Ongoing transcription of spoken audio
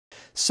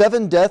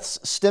7 deaths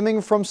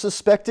stemming from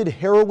suspected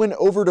heroin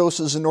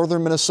overdoses in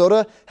northern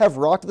Minnesota have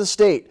rocked the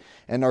state,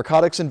 and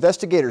narcotics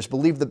investigators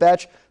believe the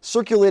batch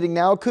circulating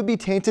now could be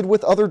tainted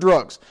with other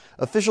drugs.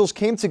 Officials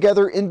came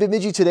together in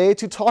Bemidji today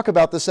to talk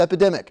about this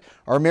epidemic.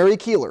 Our Mary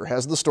Keeler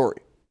has the story.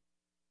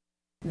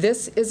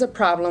 This is a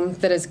problem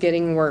that is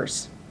getting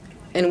worse,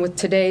 and with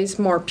today's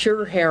more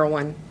pure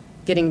heroin,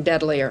 getting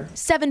deadlier.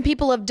 7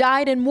 people have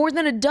died and more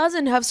than a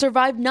dozen have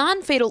survived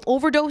non-fatal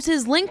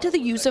overdoses linked to the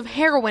use of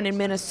heroin in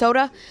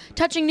Minnesota,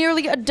 touching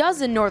nearly a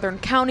dozen northern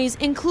counties,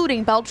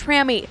 including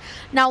Beltrami.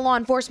 Now law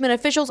enforcement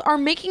officials are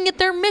making it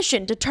their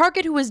mission to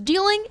target who is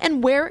dealing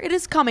and where it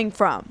is coming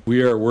from.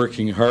 We are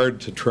working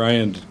hard to try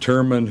and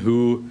determine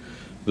who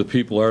the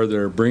people are that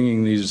are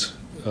bringing these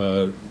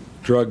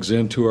drugs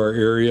into our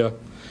area.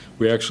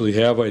 We actually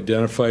have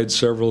identified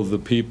several of the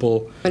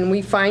people. When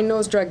we find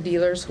those drug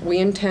dealers, we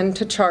intend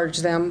to charge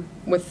them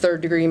with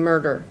third-degree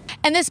murder.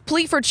 And this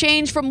plea for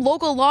change from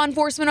local law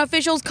enforcement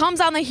officials comes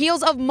on the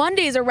heels of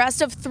Monday's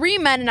arrest of 3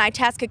 men in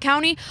Itasca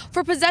County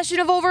for possession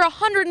of over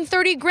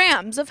 130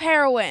 grams of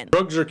heroin.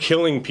 Drugs are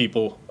killing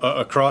people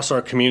across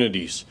our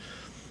communities.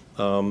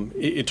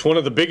 It's one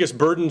of the biggest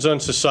burdens on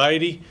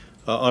society,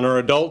 on our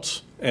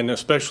adults, and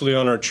especially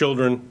on our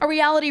children. A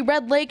reality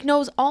Red Lake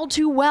knows all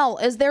too well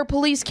as their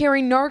police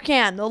carry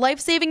Narcan, the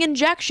life-saving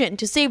injection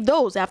to save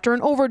those after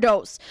an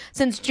overdose.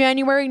 Since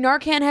January,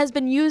 Narcan has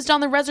been used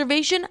on the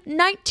reservation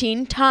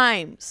 19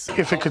 times.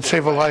 If it could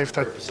save a life,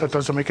 that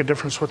doesn't make a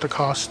difference what the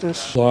cost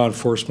is. Law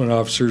enforcement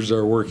officers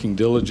are working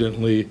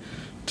diligently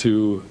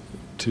to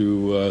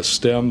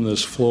stem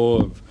this flow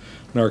of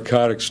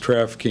narcotics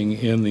trafficking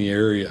in the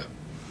area.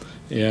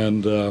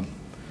 And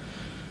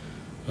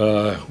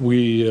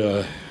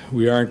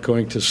we aren't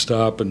going to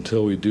stop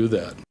until we do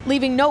that.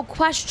 Leaving no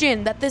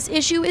question that this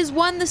issue is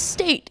one the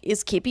state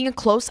is keeping a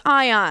close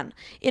eye on.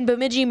 In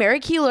Bemidji, Mary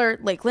Keeler,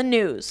 Lakeland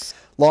News.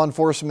 Law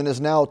enforcement is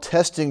now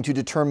testing to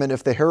determine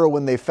if the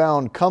heroin they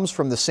found comes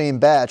from the same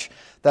batch.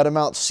 That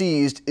amount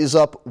seized is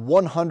up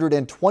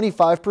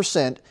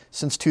 125%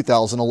 since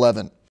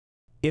 2011.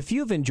 If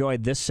you've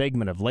enjoyed this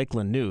segment of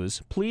Lakeland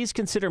News, please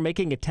consider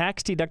making a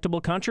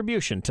tax-deductible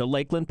contribution to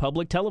Lakeland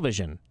Public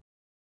Television.